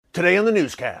Today on the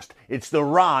Newscast, it's the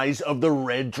rise of the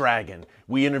Red Dragon.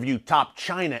 We interview top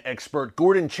China expert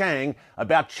Gordon Chang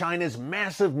about China's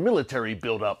massive military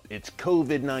buildup, its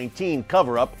COVID-19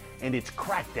 cover-up, and its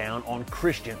crackdown on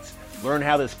Christians. Learn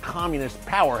how this communist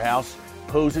powerhouse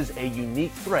poses a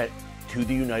unique threat to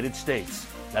the United States.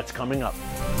 That's coming up.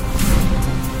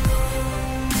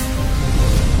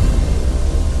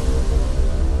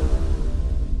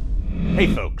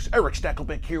 Hey folks, Eric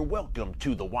Stakelbeck here. Welcome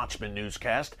to the Watchman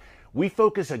Newscast. We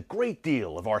focus a great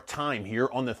deal of our time here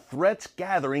on the threats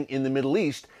gathering in the Middle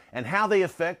East and how they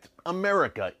affect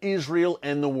America, Israel,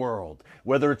 and the world.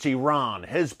 Whether it's Iran,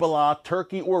 Hezbollah,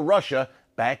 Turkey, or Russia,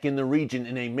 back in the region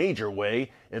in a major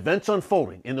way, events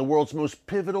unfolding in the world's most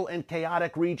pivotal and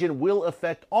chaotic region will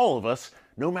affect all of us,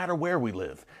 no matter where we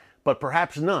live. But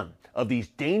perhaps none of these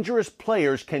dangerous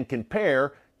players can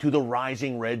compare to the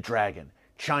rising Red Dragon.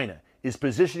 China is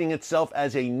positioning itself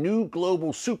as a new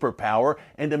global superpower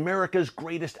and America's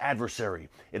greatest adversary.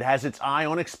 It has its eye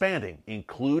on expanding,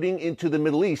 including into the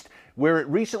Middle East, where it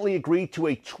recently agreed to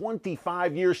a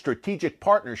 25-year strategic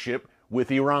partnership with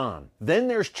Iran. Then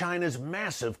there's China's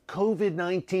massive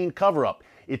COVID-19 cover-up,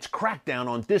 its crackdown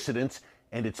on dissidents,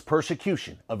 and its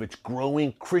persecution of its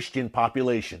growing Christian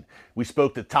population. We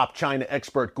spoke to top China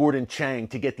expert Gordon Chang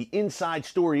to get the inside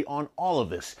story on all of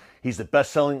this. He's the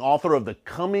best-selling author of The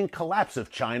Coming Collapse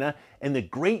of China and The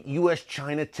Great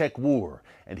U.S.-China Tech War.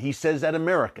 And he says that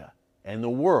America and the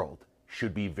world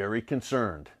should be very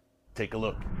concerned. Take a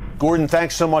look. Gordon,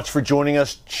 thanks so much for joining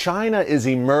us. China is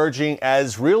emerging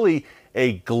as really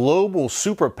a global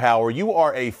superpower. You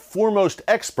are a foremost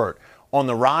expert on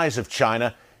the rise of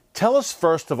China. Tell us,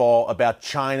 first of all, about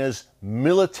China's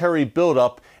military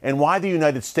buildup and why the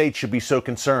United States should be so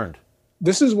concerned.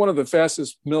 This is one of the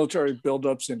fastest military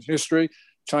buildups in history.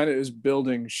 China is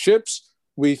building ships.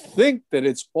 We think that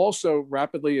it's also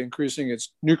rapidly increasing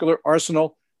its nuclear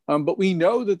arsenal, but we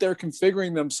know that they're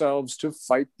configuring themselves to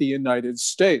fight the United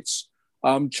States.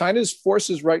 China's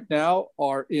forces right now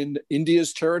are in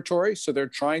India's territory, so they're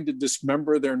trying to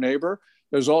dismember their neighbor.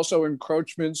 There's also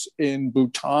encroachments in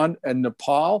Bhutan and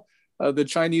Nepal. The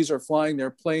Chinese are flying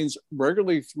their planes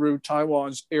regularly through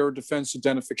Taiwan's air defense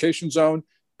identification zone,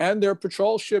 and their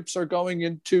patrol ships are going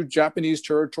into Japanese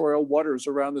territorial waters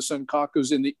around the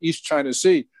Senkakus in the East China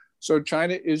Sea. So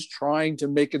China is trying to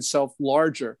make itself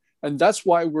larger. And that's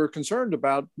why we're concerned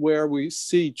about where we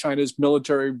see China's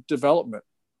military development.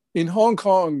 In Hong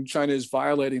Kong, China is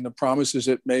violating the promises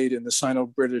it made in the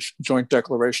Sino-British Joint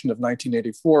Declaration of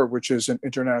 1984, which is an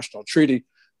international treaty.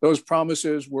 Those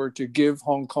promises were to give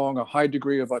Hong Kong a high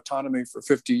degree of autonomy for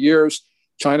 50 years.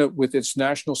 China, with its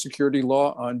national security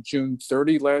law on June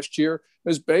 30 last year,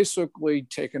 has basically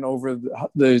taken over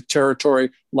the territory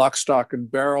lock, stock, and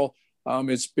barrel.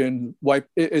 It's been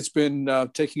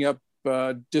taking up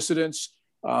dissidents,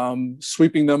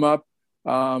 sweeping them up,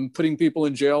 putting people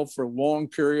in jail for long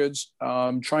periods,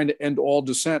 trying to end all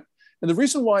dissent. And the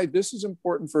reason why this is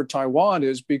important for Taiwan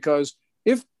is because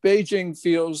if Beijing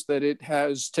feels that it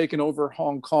has taken over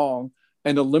Hong Kong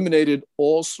and eliminated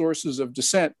all sources of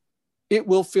dissent, it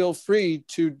will feel free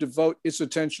to devote its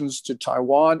attentions to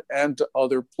Taiwan and to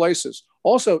other places.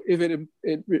 Also,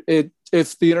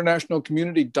 if the international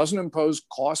community doesn't impose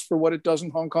costs for what it does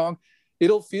in Hong Kong,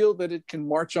 it'll feel that it can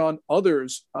march on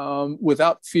others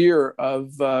without fear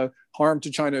of harm to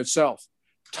China itself.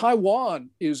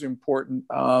 Taiwan is important.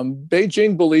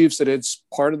 Beijing believes that it's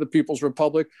part of the People's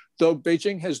Republic, though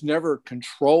Beijing has never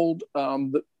controlled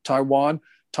Taiwan.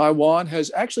 Taiwan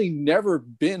has actually never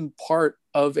been part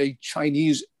of a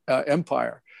Chinese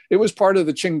empire. It was part of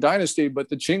the Qing dynasty, but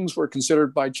the Qings were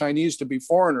considered by Chinese to be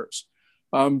foreigners.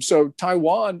 So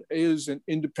Taiwan is an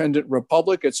independent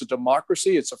republic. It's a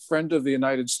democracy. It's a friend of the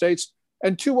United States.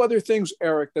 And two other things,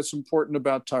 Eric, that's important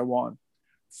about Taiwan.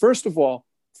 First of all,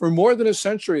 for more than a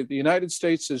century, the United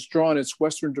States has drawn its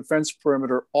Western defense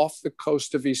perimeter off the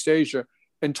coast of East Asia,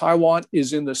 and Taiwan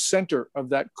is in the center of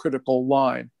that critical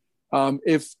line.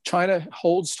 If China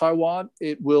holds Taiwan,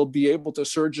 it will be able to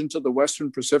surge into the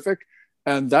Western Pacific.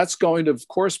 And that's going to, of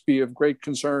course, be of great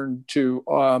concern to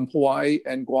Hawaii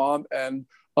and Guam and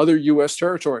other U.S.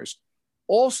 territories.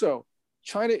 Also,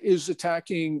 China is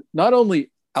attacking not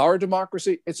only our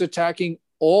democracy, it's attacking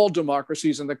all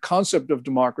democracies and the concept of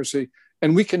democracy.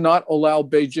 And we cannot allow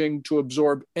Beijing to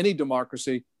absorb any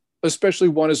democracy, especially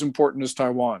one as important as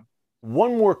Taiwan.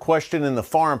 One more question in the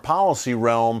foreign policy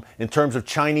realm in terms of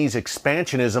Chinese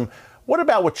expansionism. What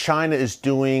about what China is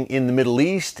doing in the Middle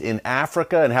East, in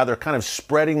Africa, and how they're kind of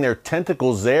spreading their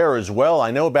tentacles there as well?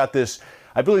 I know about this,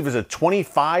 I believe it was a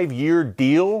 25-year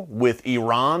deal with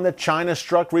Iran that China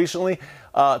struck recently.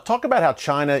 Talk about how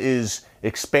China is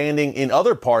expanding in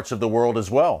other parts of the world as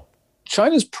well.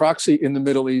 China's proxy in the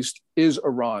Middle East is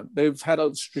Iran. They've had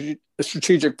a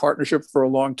strategic partnership for a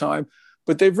long time,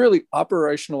 but they've really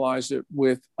operationalized it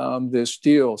with this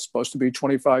deal, supposed to be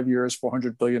 25 years,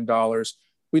 $400 billion.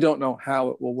 We don't know how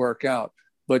it will work out.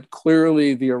 But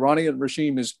clearly, the Iranian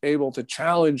regime is able to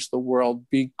challenge the world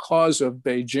because of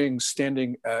Beijing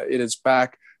standing in its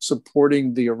back,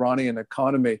 supporting the Iranian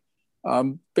economy.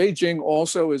 Beijing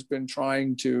also has been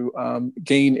trying to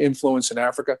gain influence in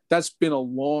Africa. That's been a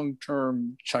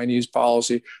long-term Chinese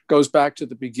policy, goes back to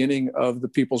the beginning of the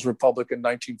People's Republic in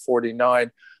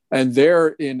 1949. And there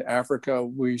in Africa,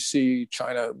 we see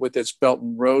China with its Belt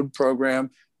and Road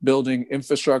program, building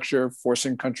infrastructure,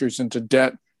 forcing countries into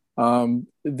debt.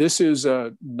 This is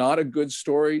not a good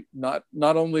story. Not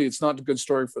only it's not a good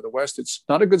story for the West, it's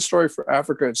not a good story for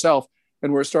Africa itself.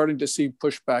 And we're starting to see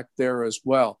pushback there as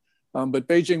well. But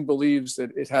Beijing believes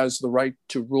that it has the right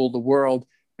to rule the world,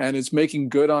 and it's making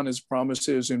good on its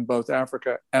promises in both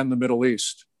Africa and the Middle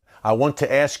East. I want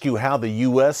to ask you how the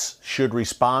U.S. should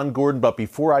respond, Gordon, but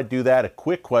before I do that, a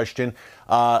quick question.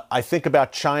 I think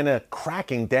about China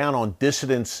cracking down on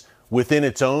dissidents within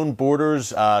its own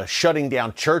borders, shutting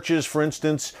down churches, for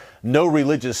instance, no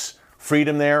religious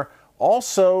freedom there.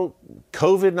 Also,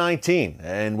 COVID-19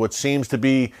 and what seems to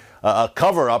be a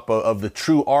cover-up of the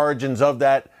true origins of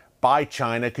that by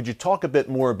China. Could you talk a bit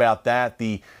more about that,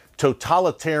 the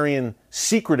totalitarian,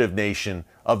 secretive nation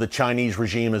of the Chinese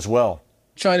regime as well?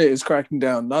 China is cracking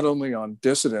down not only on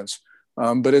dissidents,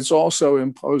 but it's also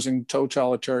imposing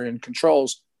totalitarian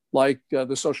controls like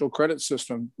the social credit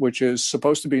system, which is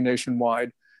supposed to be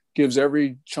nationwide, gives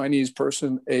every Chinese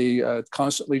person a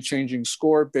constantly changing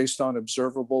score based on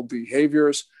observable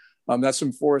behaviors. That's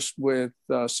enforced with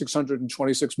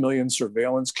 626 million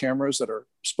surveillance cameras that are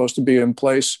supposed to be in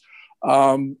place.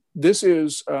 This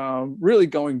is really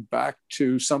going back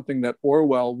to something that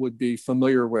Orwell would be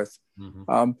familiar with.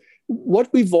 Mm-hmm. What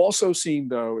we've also seen,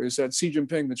 though, is that Xi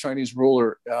Jinping, the Chinese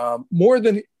ruler,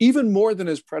 even more than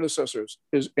his predecessors,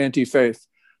 is anti-faith.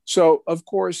 So, of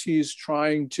course, he's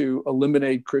trying to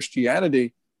eliminate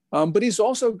Christianity, but he's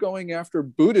also going after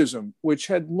Buddhism, which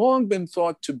had long been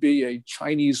thought to be a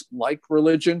Chinese-like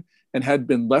religion and had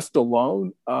been left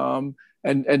alone. And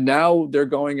now they're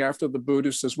going after the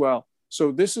Buddhists as well.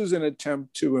 So this is an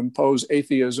attempt to impose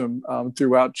atheism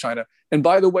throughout China. And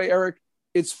by the way, Eric,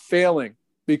 it's failing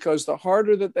because the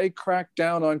harder that they crack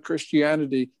down on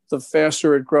Christianity, the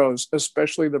faster it grows,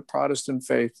 especially the Protestant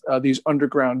faith, these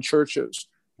underground churches.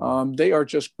 They are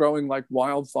just growing like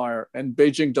wildfire, and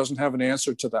Beijing doesn't have an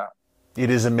answer to that. It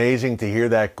is amazing to hear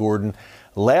that, Gordon.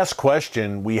 Last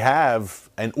question. We have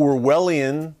an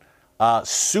Orwellian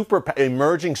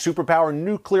emerging superpower,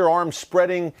 nuclear arms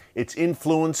spreading its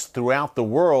influence throughout the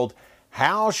world.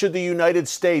 How should the United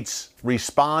States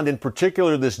respond, in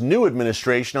particular this new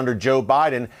administration under Joe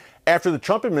Biden, after the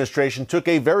Trump administration took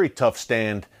a very tough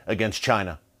stand against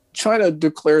China? China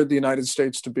declared the United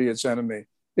States to be its enemy.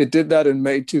 It did that in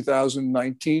May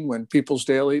 2019 when People's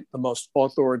Daily, the most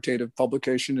authoritative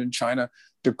publication in China,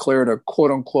 declared a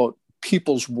quote-unquote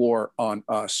people's war on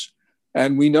us.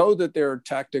 And we know that their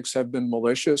tactics have been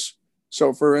malicious.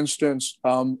 So, for instance,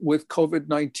 with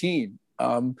COVID-19,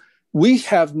 we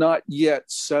have not yet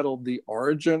settled the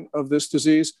origin of this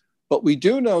disease, but we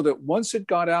do know that once it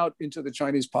got out into the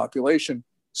Chinese population,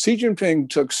 Xi Jinping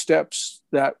took steps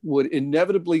that would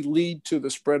inevitably lead to the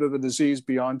spread of the disease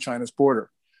beyond China's border.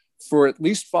 For at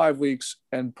least 5 weeks,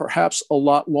 and perhaps a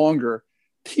lot longer,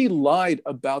 he lied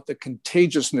about the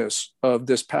contagiousness of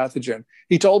this pathogen.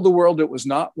 He told the world it was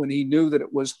not when he knew that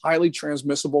it was highly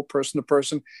transmissible person to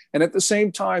person. And at the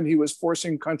same time, he was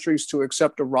forcing countries to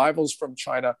accept arrivals from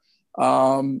China,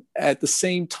 at the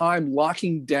same time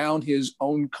locking down his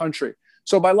own country.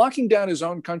 So by locking down his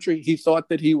own country, he thought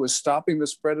that he was stopping the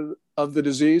spread of the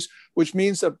disease, which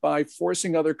means that by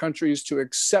forcing other countries to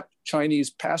accept Chinese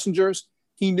passengers,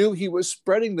 he knew he was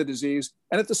spreading the disease.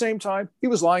 And at the same time, he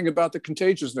was lying about the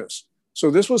contagiousness. So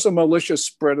this was a malicious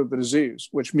spread of the disease,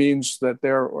 which means that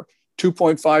there are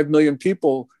 2.5 million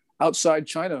people outside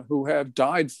China who have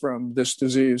died from this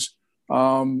disease.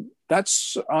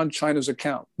 That's on China's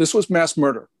account. This was mass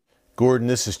murder. Gordon,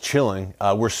 this is chilling.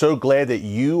 We're so glad that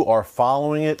you are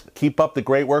following it. Keep up the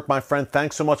great work, my friend.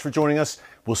 Thanks so much for joining us.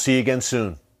 We'll see you again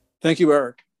soon. Thank you,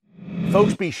 Eric.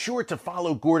 Folks, be sure to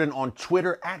follow Gordon on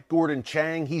Twitter at Gordon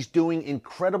Chang. He's doing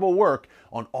incredible work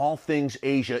on all things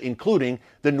Asia, including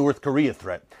the North Korea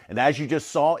threat. And as you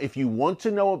just saw, if you want to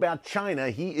know about China,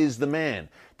 he is the man.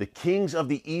 The kings of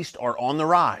the East are on the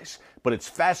rise. But it's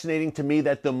fascinating to me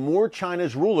that the more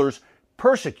China's rulers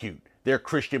persecute their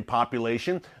Christian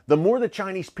population, the more the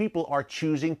Chinese people are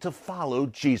choosing to follow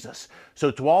Jesus.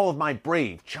 So to all of my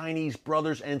brave Chinese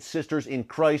brothers and sisters in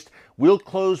Christ, we'll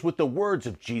close with the words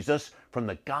of Jesus from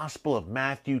the Gospel of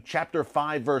Matthew chapter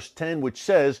 5 verse 10, which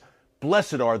says,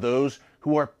 "Blessed are those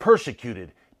who are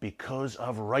persecuted because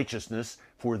of righteousness,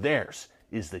 for theirs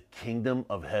is the kingdom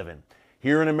of heaven."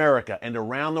 Here in America and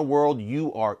around the world,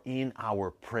 you are in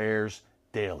our prayers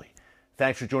daily.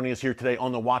 Thanks for joining us here today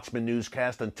on the Watchman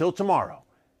Newscast. Until tomorrow,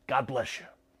 God bless you.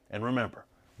 And remember,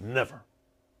 never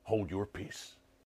hold your peace.